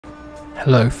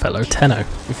Hello fellow Tenno,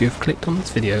 if you have clicked on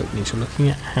this video it means you're looking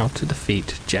at how to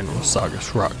defeat General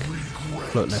Sargas Ruk.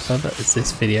 Look no further as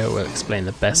this video will explain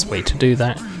the best way to do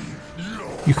that.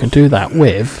 You can do that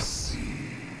with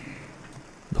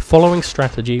the following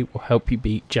strategy will help you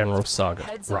beat General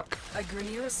Sargas Ruk.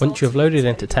 Once you have loaded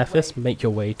into Tethys, make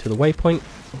your way to the waypoint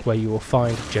where you will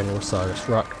find General Sargas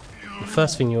Ruk. The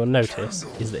first thing you will notice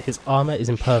is that his armour is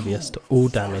impervious to all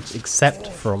damage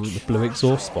except from the blue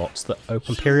exhaust spots that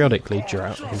open periodically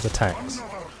during his attacks.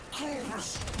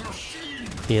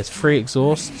 He has 3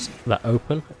 exhausts that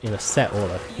open in a set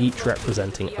order, each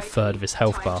representing a third of his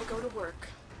health bar.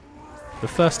 The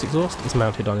first exhaust is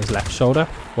mounted on his left shoulder.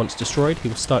 Once destroyed, he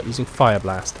will start using Fire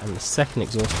Blast, and the second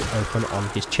exhaust will open on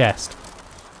his chest.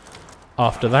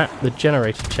 After that, the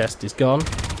generated chest is gone,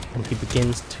 and he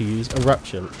begins to use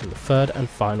Eruption, and the third and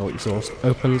final exhaust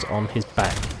opens on his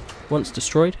back. Once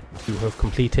destroyed, you will have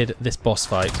completed this boss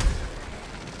fight.